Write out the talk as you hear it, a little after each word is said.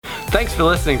Thanks for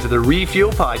listening to the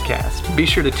Refuel Podcast. Be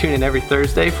sure to tune in every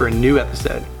Thursday for a new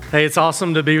episode. Hey, it's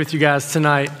awesome to be with you guys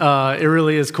tonight. It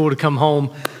really is cool to come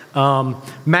home.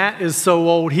 Matt is so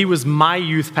old. He was my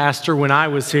youth pastor when I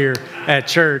was here at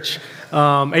church.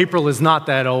 April is not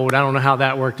that old. I don't know how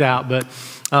that worked out, but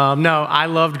no, I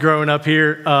loved growing up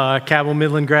here. Cabell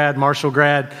Midland grad, Marshall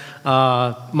grad.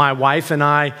 My wife and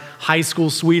I, high school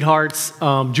sweethearts,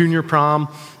 junior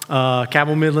prom.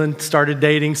 Cabell Midland started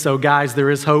dating. So guys, there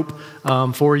is hope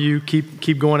for you.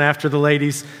 Keep going after the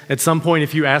ladies. At some point,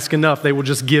 if you ask enough, they will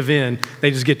just give in.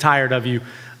 They just get tired of you.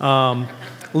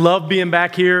 Love being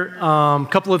back here.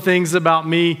 Couple of things about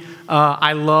me.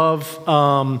 I love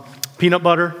peanut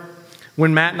butter.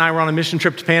 When Matt and I were on a mission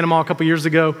trip to Panama a couple years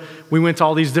ago, we went to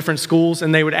all these different schools,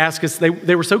 and they would ask us, they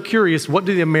were so curious, what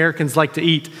do the Americans like to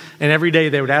eat? And every day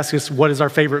they would ask us, what is our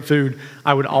favorite food?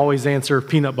 I would always answer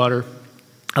peanut butter.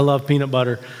 I love peanut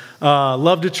butter.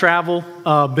 Love to travel.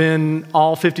 Been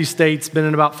all 50 states, been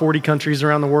in about 40 countries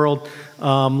around the world.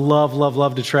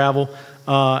 Love to travel.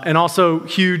 And also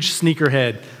huge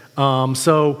sneakerhead.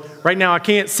 So right now I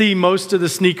can't see most of the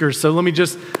sneakers, so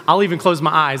I'll even close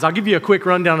my eyes. I'll give you a quick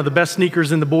rundown of the best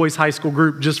sneakers in the boys' high school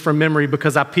group just from memory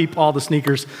because I peep all the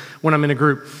sneakers when I'm in a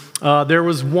group. There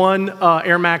was one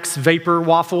Air Max Vapor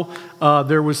Waffle.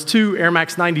 There was two Air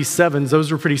Max 97s.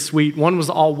 Those were pretty sweet. One was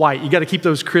all white. You got to keep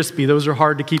those crispy. Those are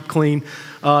hard to keep clean.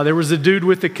 There was a dude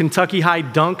with the Kentucky High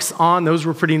Dunks on. Those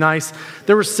were pretty nice.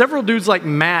 There were several dudes like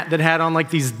Matt that had on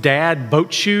like these dad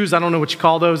boat shoes. I don't know what you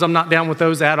call those. I'm not down with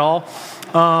those at all.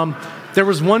 There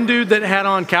was one dude that had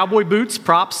on cowboy boots.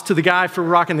 Props to the guy for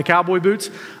rocking the cowboy boots.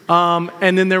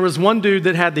 And then there was one dude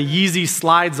that had the Yeezy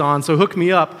slides on. So hook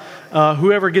me up.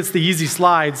 Whoever gets the Yeezy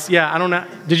slides. Yeah, I don't know.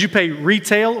 Did you pay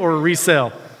retail or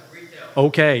resale? Retail.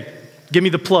 Okay. Give me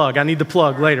the plug. I need the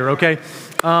plug later, okay?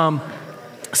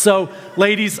 So,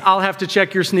 ladies, I'll have to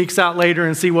check your sneaks out later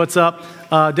and see what's up.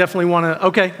 Definitely want to,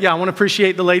 okay, yeah, I want to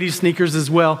appreciate the ladies' sneakers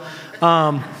as well.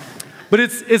 But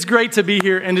it's great to be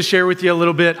here and to share with you a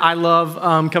little bit. I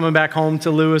love coming back home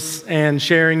to Lewis and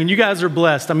sharing. And you guys are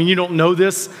blessed. I mean, you don't know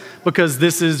this because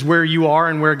this is where you are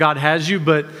and where God has you.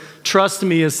 But trust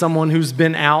me, as someone who's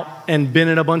been out and been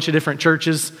in a bunch of different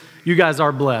churches, you guys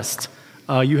are blessed.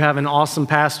 You have an awesome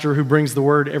pastor who brings the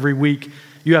word every week.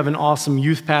 You have an awesome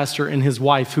youth pastor and his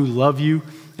wife who love you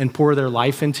and pour their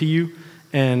life into you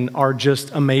and are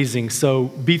just amazing. So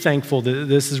be thankful that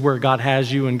this is where God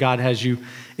has you and God has you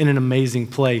in an amazing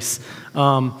place.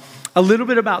 A little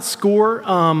bit about SCORE.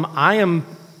 I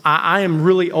am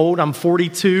really old. I'm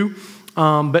 42.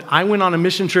 But I went on a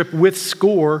mission trip with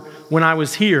SCORE when I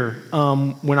was here.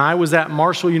 When I was at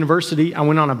Marshall University, I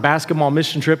went on a basketball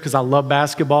mission trip because I love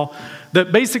basketball.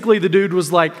 Basically, the dude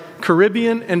was like,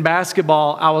 Caribbean and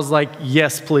basketball. I was like,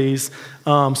 yes, please.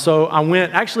 So I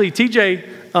went. Actually,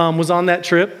 TJ was on that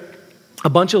trip. A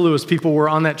bunch of Lewis people were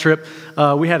on that trip.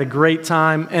 We had a great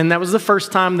time. And that was the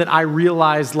first time that I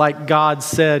realized, like God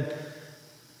said,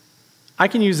 I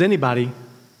can use anybody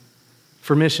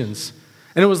for missions.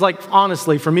 And it was like,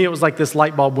 honestly, for me, it was like this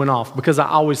light bulb went off because I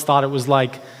always thought it was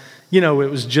like, it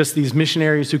was just these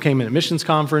missionaries who came in a missions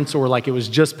conference, or like it was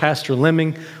just Pastor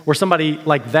Lemming or somebody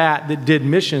like that did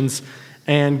missions.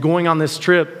 And going on this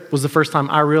trip was the first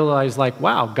time I realized, like,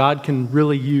 wow, God can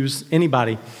really use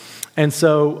anybody. And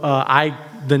so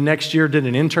the next year did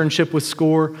an internship with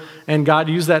SCORE, and God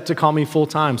used that to call me full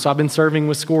time. So I've been serving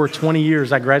with SCORE 20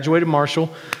 years. I graduated Marshall.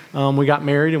 We got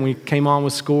married and we came on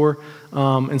with SCORE.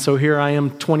 And so here I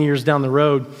am 20 years down the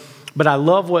road. But I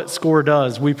love what SCORE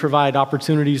does. We provide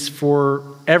opportunities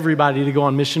for everybody to go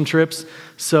on mission trips.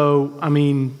 So, I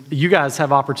mean, you guys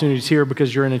have opportunities here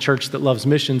because you're in a church that loves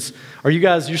missions.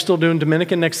 You're still doing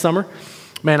Dominican next summer?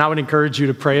 Man, I would encourage you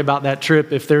to pray about that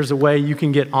trip. If there's a way you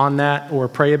can get on that or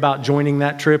pray about joining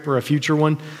that trip or a future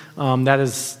one,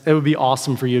 it would be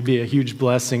awesome for you. It'd be a huge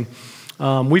blessing.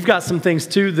 We've got some things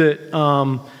too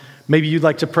that maybe you'd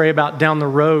like to pray about down the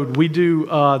road. We do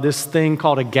this thing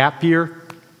called a gap year.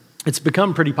 It's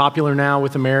become pretty popular now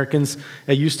with Americans.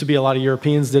 It used to be a lot of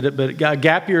Europeans did it, but a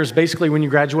gap year is basically when you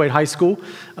graduate high school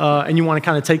and you want to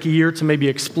kind of take a year to maybe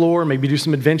explore, maybe do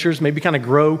some adventures, maybe kind of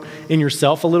grow in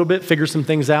yourself a little bit, figure some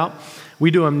things out.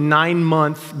 We do a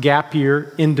 9-month gap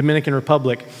year in Dominican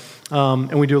Republic.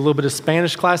 And we do a little bit of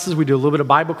Spanish classes, we do a little bit of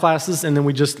Bible classes, and then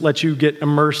we just let you get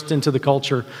immersed into the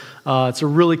culture. It's a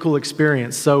really cool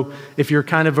experience. So if you're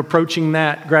kind of approaching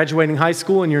that, graduating high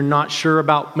school, and you're not sure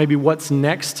about maybe what's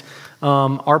next,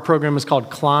 our program is called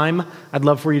Climb. I'd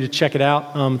love for you to check it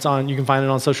out. You can find it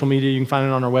on social media, you can find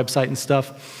it on our website and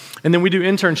stuff. And then we do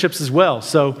internships as well.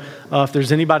 So if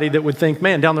there's anybody that would think,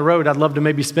 man, down the road, I'd love to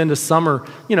maybe spend a summer,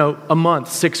 a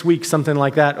month, 6 weeks, something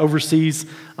like that, overseas,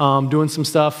 doing some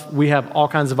stuff. We have all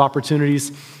kinds of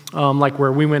opportunities, like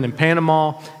where we went in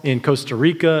Panama, in Costa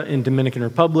Rica, in Dominican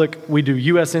Republic. We do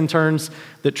U.S. interns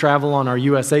that travel on our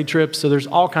USA trips. So there's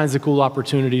all kinds of cool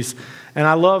opportunities. And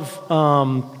I love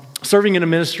serving in a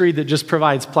ministry that just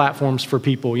provides platforms for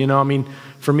people.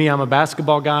 For me, I'm a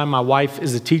basketball guy. My wife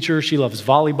is a teacher. She loves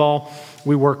volleyball.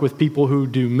 We work with people who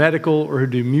do medical or who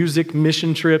do music,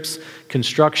 mission trips,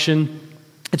 construction.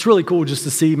 It's really cool just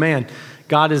to see, man,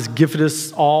 God has gifted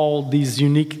us all these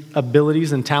unique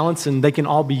abilities and talents, and they can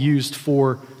all be used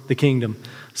for the kingdom.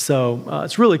 So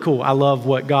it's really cool. I love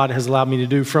what God has allowed me to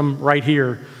do from right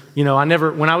here.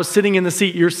 When I was sitting in the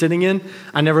seat you're sitting in,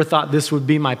 I never thought this would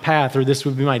be my path or this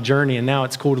would be my journey. And now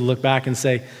it's cool to look back and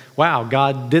say, wow,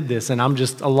 God did this, and I'm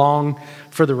just along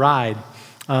for the ride.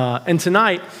 And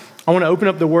tonight, I want to open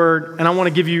up the Word, and I want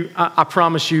to give you, I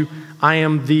promise you, I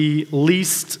am the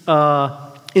least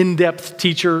in-depth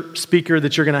teacher, speaker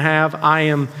that you're going to have. I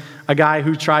am a guy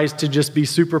who tries to just be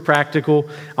super practical.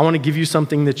 I want to give you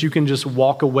something that you can just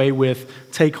walk away with,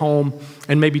 take home,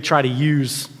 and maybe try to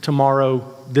use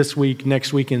tomorrow, this week,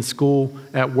 next week in school,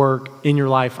 at work, in your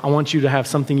life. I want you to have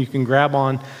something you can grab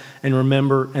on and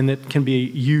remember and that can be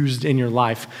used in your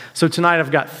life. So tonight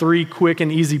I've got 3 quick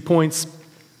and easy points.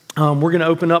 We're going to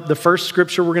open up. The first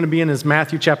scripture we're going to be in is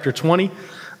Matthew chapter 20.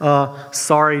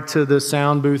 Sorry to the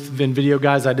sound booth and video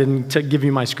guys, I didn't give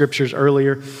you my scriptures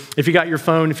earlier. If you got your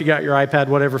phone, if you got your iPad,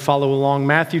 whatever, follow along.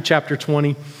 Matthew chapter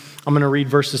 20, I'm going to read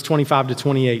verses 25 to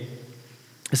 28.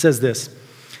 It says this: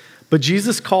 "But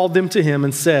Jesus called them to him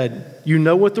and said, 'You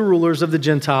know what the rulers of the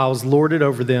Gentiles lord it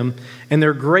over them, and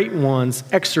their great ones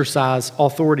exercise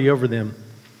authority over them.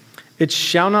 It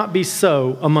shall not be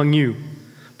so among you.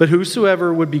 But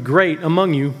whosoever would be great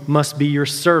among you must be your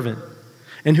servant,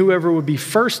 and whoever would be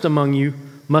first among you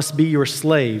must be your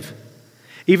slave.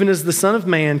 Even as the Son of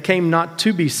Man came not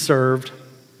to be served,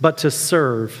 but to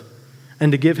serve,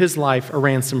 and to give his life a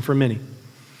ransom for many.'"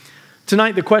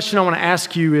 Tonight, the question I want to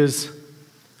ask you is,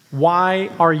 why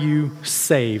are you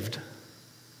saved?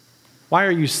 Why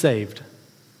are you saved?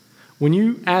 When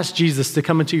you asked Jesus to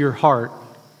come into your heart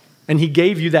and he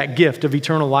gave you that gift of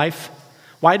eternal life,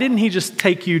 why didn't he just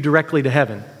take you directly to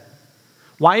heaven?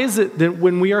 Why is it that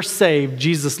when we are saved,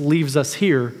 Jesus leaves us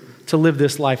here to live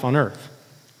this life on earth?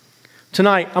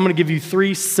 Tonight, I'm going to give you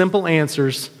 3 simple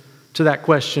answers to that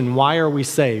question, why are we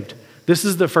saved? This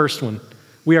is the first one.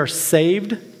 We are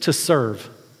saved to serve.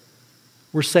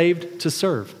 We're saved to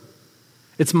serve.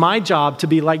 It's my job to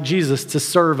be like Jesus, to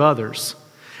serve others.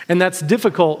 And that's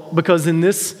difficult because in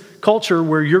this culture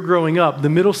where you're growing up, the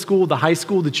middle school, the high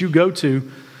school that you go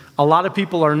to, a lot of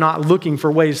people are not looking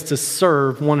for ways to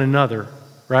serve one another,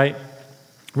 right?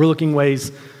 We're looking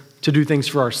ways to do things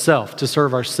for ourselves, to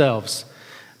serve ourselves.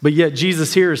 But yet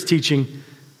Jesus here is teaching,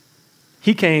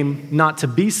 he came not to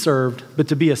be served, but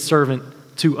to be a servant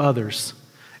to others.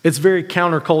 It's very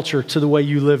counterculture to the way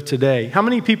you live today. How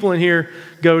many people in here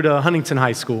go to Huntington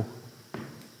High School?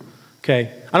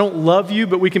 Okay. I don't love you,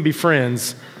 but we can be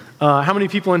friends. How many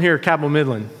people in here are Cabell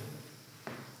Midland?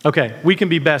 Okay. We can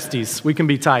be besties. We can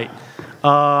be tight.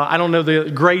 I don't know, the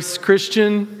Grace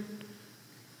Christian,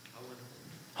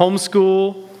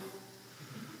 homeschool,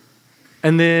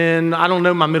 and then I don't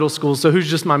know my middle school, so who's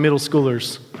just my middle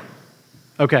schoolers?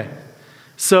 Okay.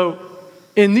 So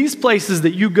in these places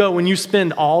that you go and you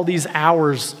spend all these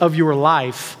hours of your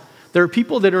life, there are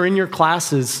people that are in your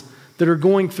classes that are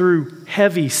going through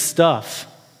heavy stuff.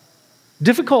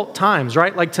 Difficult times,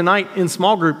 right? Like tonight in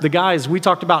small group, the guys, we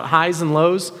talked about highs and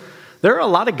lows. There are a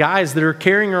lot of guys that are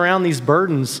carrying around these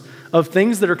burdens of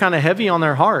things that are kind of heavy on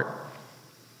their heart.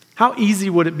 How easy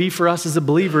would it be for us as a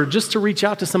believer just to reach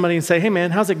out to somebody and say, hey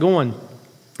man, how's it going?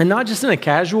 And not just in a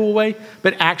casual way,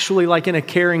 but actually like in a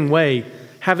caring way.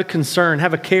 Have a concern,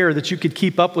 have a care that you could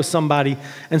keep up with somebody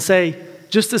and say,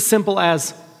 just as simple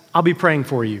as, I'll be praying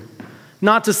for you.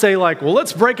 Not to say like, well,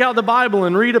 let's break out the Bible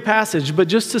and read a passage, but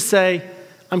just to say,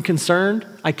 I'm concerned,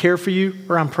 I care for you,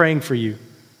 or I'm praying for you.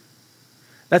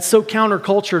 That's so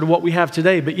counterculture to what we have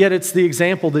today, but yet it's the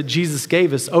example that Jesus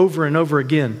gave us over and over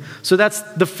again. So that's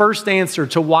the first answer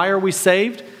to why are we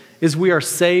saved, is we are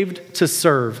saved to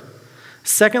serve.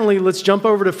 Secondly, let's jump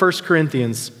over to 1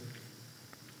 Corinthians.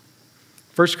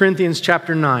 1 Corinthians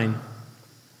chapter 9.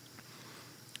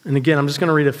 And again, I'm just going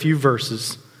to read a few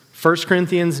verses. 1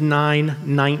 Corinthians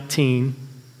 9:19.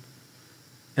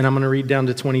 And I'm going to read down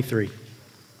to 23.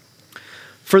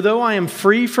 "For though I am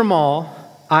free from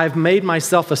all, I've made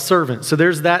myself a servant." So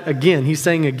there's that again. He's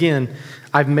saying again,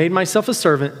 I've made myself a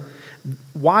servant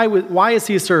Why is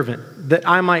he a servant? That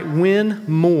I might win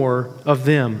more of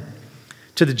them.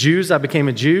 To the Jews, I became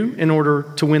a Jew in order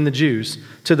to win the Jews.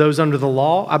 To those under the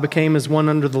law, I became as one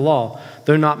under the law,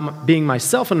 though not being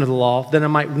myself under the law, that I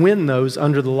might win those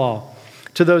under the law.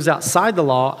 To those outside the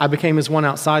law, I became as one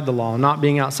outside the law, not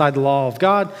being outside the law of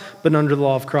God, but under the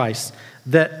law of Christ,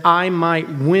 that I might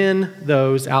win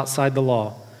those outside the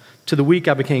law. To the weak,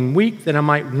 I became weak, that I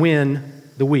might win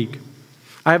the weak.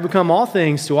 I have become all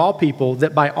things to all people,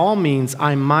 that by all means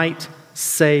I might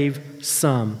save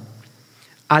some.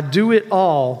 I do it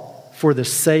all for the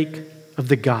sake of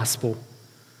the gospel,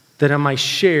 that I might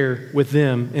share with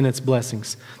them in its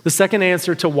blessings. The second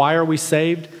answer to why are we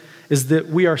saved is that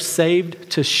we are saved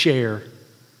to share.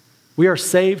 We are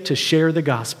saved to share the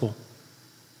gospel.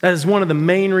 That is one of the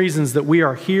main reasons that we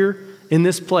are here in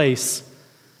this place,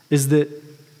 is that,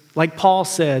 like Paul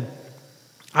said,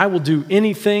 I will do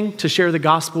anything to share the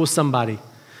gospel with somebody.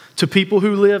 To people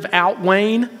who live out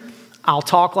Wayne, I'll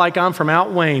talk like I'm from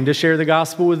out Wayne to share the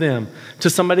gospel with them. To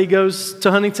somebody who goes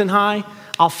to Huntington High,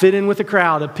 I'll fit in with a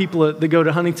crowd of people that go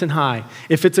to Huntington High.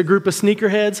 If it's a group of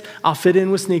sneakerheads, I'll fit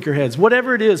in with sneakerheads.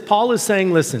 Whatever it is, Paul is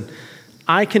saying, listen,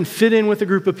 I can fit in with a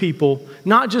group of people,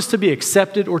 not just to be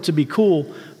accepted or to be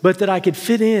cool, but that I could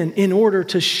fit in order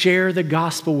to share the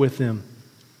gospel with them.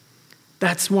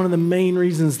 That's one of the main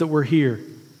reasons that we're here.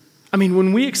 I mean,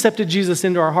 when we accepted Jesus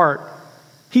into our heart,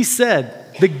 he said,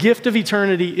 the gift of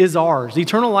eternity is ours.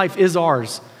 Eternal life is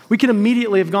ours. We could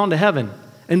immediately have gone to heaven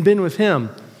and been with him.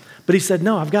 But he said,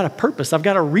 no, I've got a purpose. I've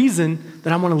got a reason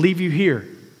that I want to leave you here.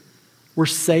 We're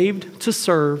saved to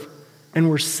serve, and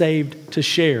we're saved to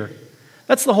share.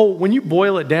 That's the whole, when you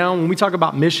boil it down, when we talk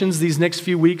about missions these next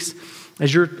few weeks,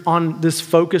 as you're on this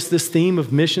focus, this theme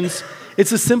of missions,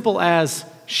 it's as simple as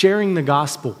sharing the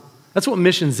gospel. That's what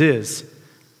missions is.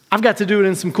 I've got to do it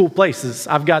in some cool places.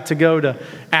 I've got to go to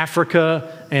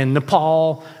Africa and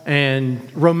Nepal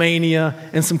and Romania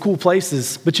and some cool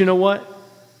places. But you know what?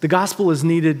 The gospel is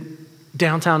needed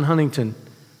downtown Huntington.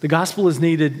 The gospel is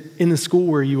needed in the school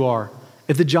where you are,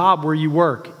 at the job where you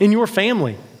work, in your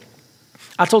family.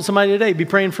 I told somebody today, be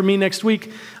praying for me next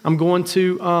week. I'm going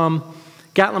to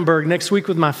Gatlinburg next week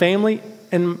with my family,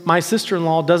 and my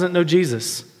sister-in-law doesn't know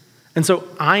Jesus. And so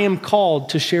I am called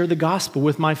to share the gospel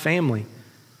with my family.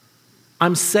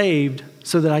 I'm saved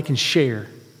so that I can share.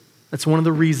 That's one of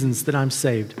the reasons that I'm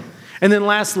saved. And then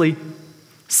lastly,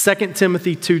 2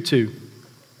 Timothy 2:2.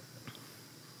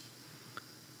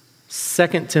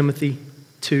 2 Timothy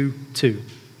 2:2.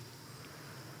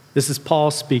 This is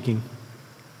Paul speaking.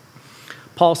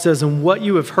 Paul says, "And what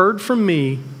you have heard from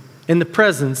me in the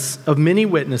presence of many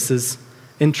witnesses,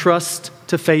 entrust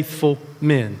to faithful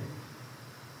men."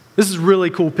 This is a really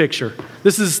cool picture.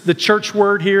 This is, the church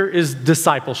word here is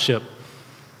discipleship.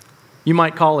 You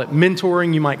might call it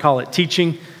mentoring, you might call it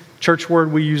teaching. Church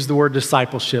word, we use the word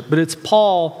discipleship. But it's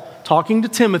Paul talking to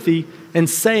Timothy and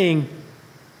saying,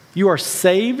 you are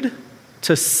saved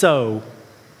to sow,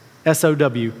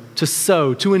 S-O-W, to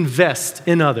sow, to invest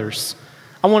in others.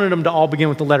 I wanted them to all begin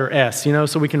with the letter S,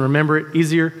 so we can remember it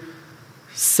easier.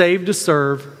 Saved to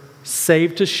serve,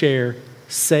 saved to share,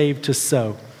 saved to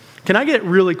sow. Can I get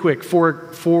really quick, four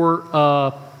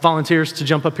volunteers to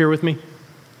jump up here with me?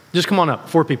 Just come on up,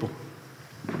 4 people.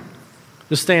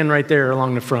 Just stand right there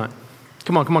along the front.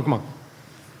 Come on.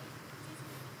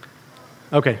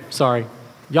 Okay, sorry.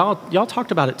 Y'all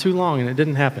talked about it too long and it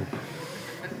didn't happen.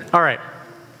 All right.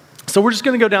 So we're just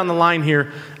going to go down the line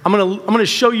here. I'm going to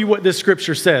show you what this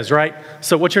scripture says, right?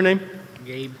 So what's your name?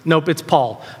 Gabe. Nope, it's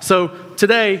Paul. So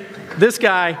today, this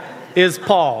guy is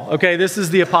Paul, okay? This is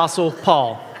the Apostle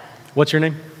Paul. What's your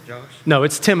name? Josh. No,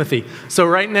 it's Timothy. So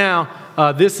right now,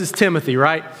 this is Timothy,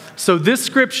 right? So this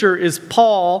scripture is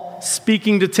Paul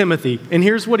speaking to Timothy. And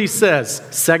here's what he says,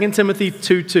 2 Timothy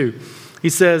 2:2. He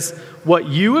says, "What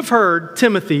you have heard,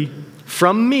 Timothy,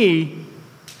 from me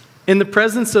in the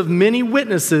presence of many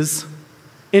witnesses,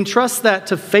 entrust that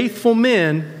to faithful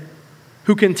men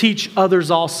who can teach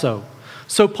others also."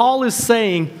 So Paul is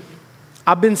saying,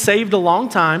 I've been saved a long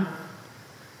time.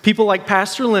 People like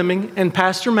Pastor Lemming and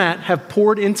Pastor Matt have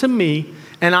poured into me,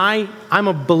 and I'm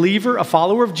a believer, a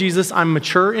follower of Jesus. I'm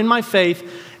mature in my faith,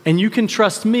 and you can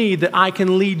trust me that I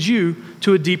can lead you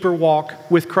to a deeper walk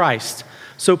with Christ.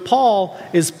 So Paul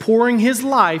is pouring his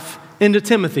life into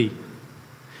Timothy.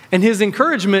 And his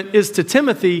encouragement is to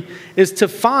Timothy is to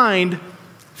find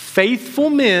faithful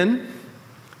men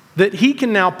that he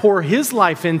can now pour his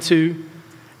life into,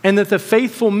 and that the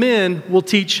faithful men will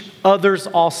teach others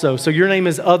also. So your name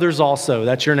is Others Also.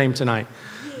 That's your name tonight.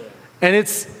 And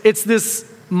it's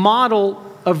this model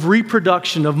of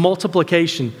reproduction, of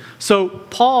multiplication. So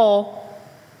Paul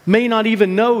may not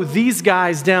even know these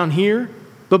guys down here,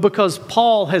 but because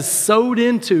Paul has sowed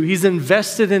into, he's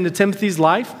invested into Timothy's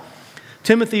life,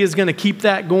 Timothy is going to keep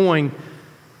that going.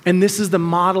 And this is the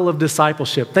model of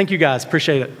discipleship. Thank you guys,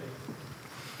 appreciate it.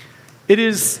 It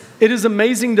is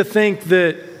amazing to think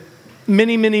that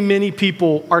many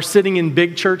people are sitting in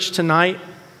big church tonight,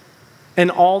 and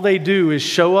all they do is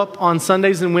show up on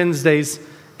Sundays and Wednesdays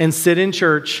and sit in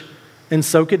church and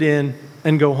soak it in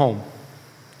and go home,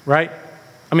 right?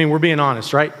 I mean, we're being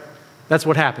honest, right? That's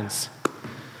what happens.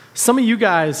 Some of you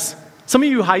high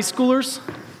schoolers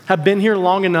have been here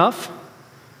long enough.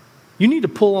 You need to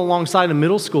pull alongside a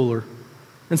middle schooler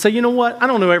and say, you know what? I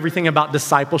don't know everything about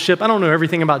discipleship. I don't know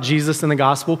everything about Jesus and the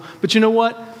gospel. But you know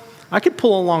what? I could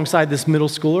pull alongside this middle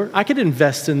schooler. I could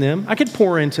invest in them. I could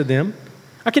pour into them.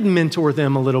 I could mentor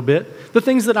them a little bit. The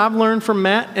things that I've learned from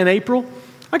Matt and April,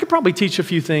 I could probably teach a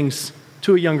few things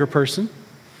to a younger person.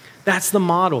 That's the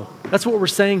model. That's what we're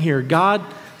saying here. God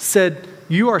said,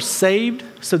 you are saved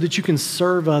so that you can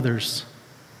serve others.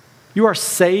 You are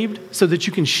saved so that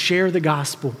you can share the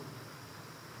gospel.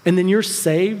 And then you're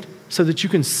saved so that you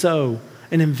can sow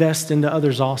and invest into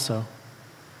others also.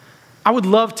 I would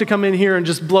love to come in here and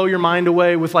just blow your mind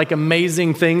away with like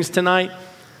amazing things tonight,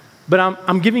 but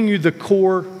I'm giving you the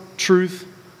core truth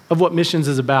of what missions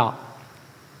is about.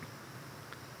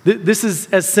 This is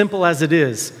as simple as it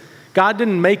is. God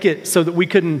didn't make it so that we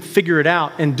couldn't figure it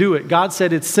out and do it. God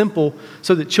said it's simple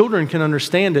so that children can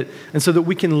understand it and so that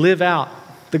we can live out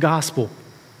the gospel.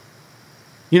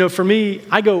 You know, for me,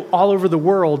 I go all over the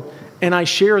world and I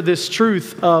share this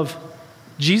truth of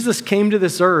Jesus came to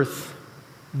this earth,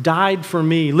 died for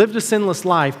me, lived a sinless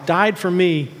life, died for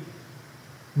me,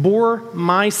 bore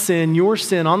my sin, your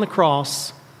sin on the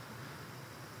cross,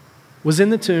 was in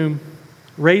the tomb,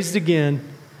 raised again,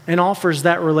 and offers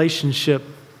that relationship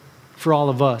for all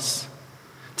of us.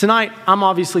 Tonight, I'm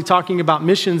obviously talking about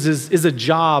missions is a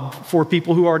job for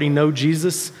people who already know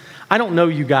Jesus. I don't know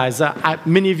you guys.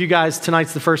 Many of you guys,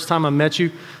 tonight's the first time I met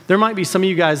you. There might be some of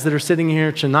you guys that are sitting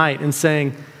here tonight and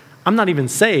saying, I'm not even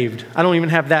saved. I don't even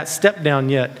have that step down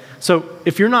yet. So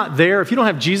if you're not there, if you don't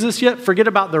have Jesus yet, forget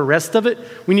about the rest of it.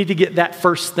 We need to get that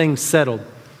first thing settled.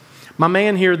 My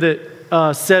man here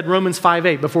that said Romans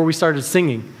 5:8 before we started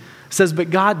singing says, but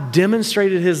God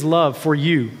demonstrated his love for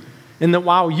you, and that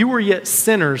while you were yet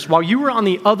sinners, while you were on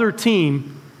the other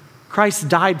team, Christ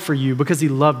died for you because he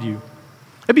loved you.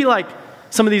 It'd be like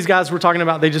some of these guys we're talking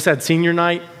about, they just had senior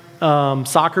night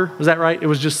soccer. Was that right? It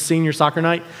was just senior soccer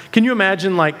night. Can you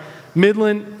imagine like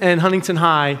Midland and Huntington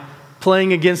High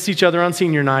playing against each other on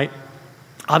senior night?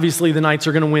 Obviously the Knights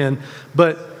are going to win,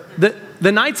 but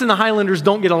the Knights and the Highlanders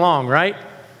don't get along, right?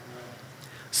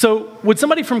 So would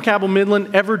somebody from Cabell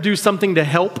Midland ever do something to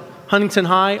help Huntington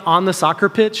High on the soccer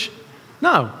pitch?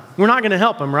 No, we're not going to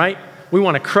help them, right? We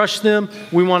want to crush them.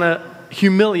 We want to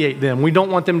humiliate them. We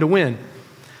don't want them to win.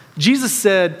 Jesus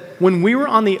said, when we were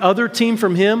on the other team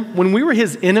from him, when we were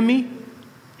his enemy,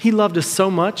 he loved us so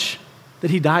much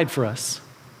that he died for us.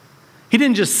 He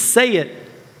didn't just say it,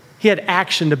 he had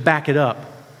action to back it up.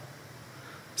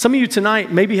 Some of you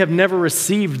tonight maybe have never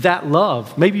received that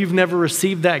love. Maybe you've never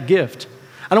received that gift.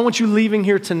 I don't want you leaving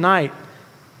here tonight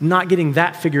not getting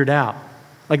that figured out.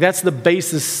 Like that's the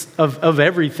basis of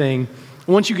everything.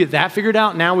 Once you get that figured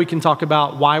out, now we can talk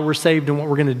about why we're saved and what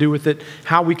we're going to do with it,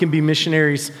 how we can be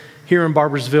missionaries here in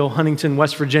Barboursville, Huntington,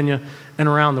 West Virginia, and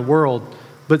around the world.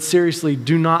 But seriously,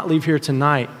 do not leave here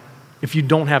tonight if you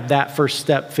don't have that first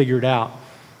step figured out.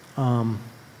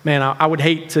 I would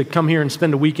hate to come here and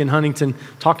spend a week in Huntington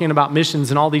talking about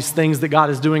missions and all these things that God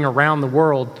is doing around the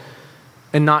world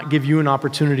and not give you an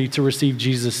opportunity to receive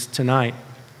Jesus tonight.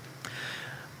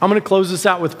 I'm going to close this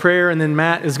out with prayer, and then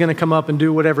Matt is going to come up and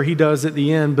do whatever he does at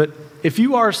the end. But if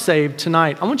you are saved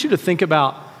tonight, I want you to think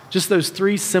about just those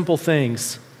three simple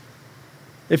things.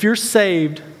 If you're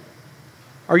saved,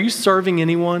 are you serving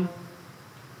anyone?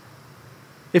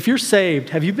 If you're saved,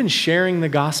 have you been sharing the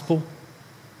gospel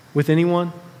with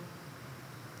anyone?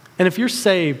 And if you're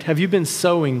saved, have you been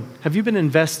sowing? Have you been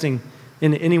investing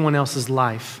in anyone else's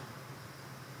life?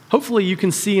 Hopefully you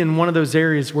can see in one of those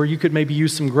areas where you could maybe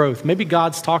use some growth. Maybe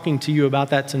God's talking to you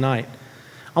about that tonight.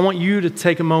 I want you to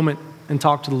take a moment and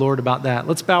talk to the Lord about that.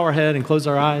 Let's bow our head and close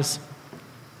our eyes.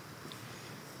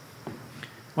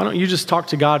 Why don't you just talk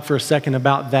to God for a second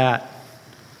about that?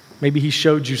 Maybe he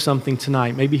showed you something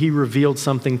tonight. Maybe he revealed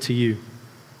something to you.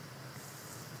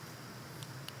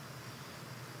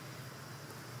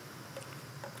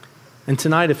 And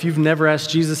tonight, if you've never asked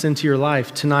Jesus into your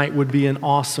life, tonight would be an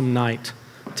awesome night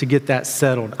to get that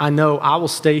settled. I know I will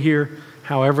stay here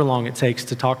however long it takes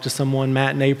to talk to someone.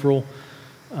 Matt and April,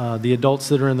 the adults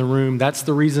that are in the room. That's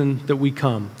the reason that we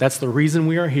come. That's the reason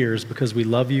we are here, is because we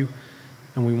love you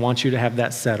and we want you to have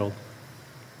that settled.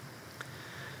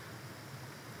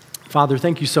 Father,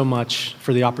 thank you so much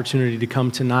for the opportunity to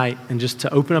come tonight and just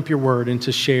to open up your word and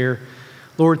to share.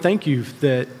 Lord, thank you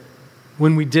that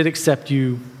when we did accept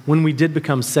you, when we did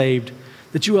become saved,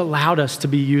 that you allowed us to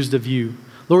be used of you.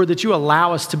 Lord, that you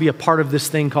allow us to be a part of this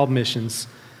thing called missions,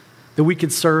 that we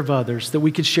could serve others, that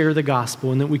we could share the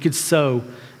gospel, and that we could sow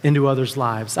into others'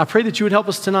 lives. I pray that you would help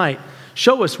us tonight.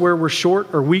 Show us where we're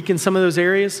short or weak in some of those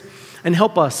areas, and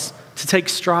help us to take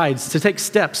strides, to take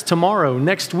steps tomorrow,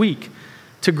 next week,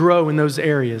 to grow in those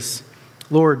areas.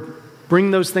 Lord,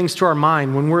 bring those things to our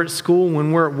mind when we're at school,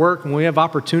 when we're at work, when we have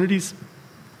opportunities.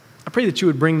 I pray that you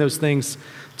would bring those things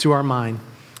to our mind.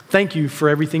 Thank you for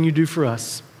everything you do for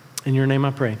us. In your name I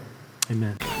pray.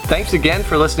 Amen. Thanks again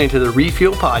for listening to the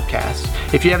Refuel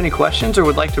Podcast. If you have any questions or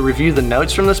would like to review the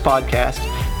notes from this podcast,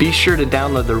 be sure to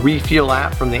download the Refuel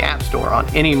app from the App Store on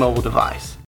any mobile device.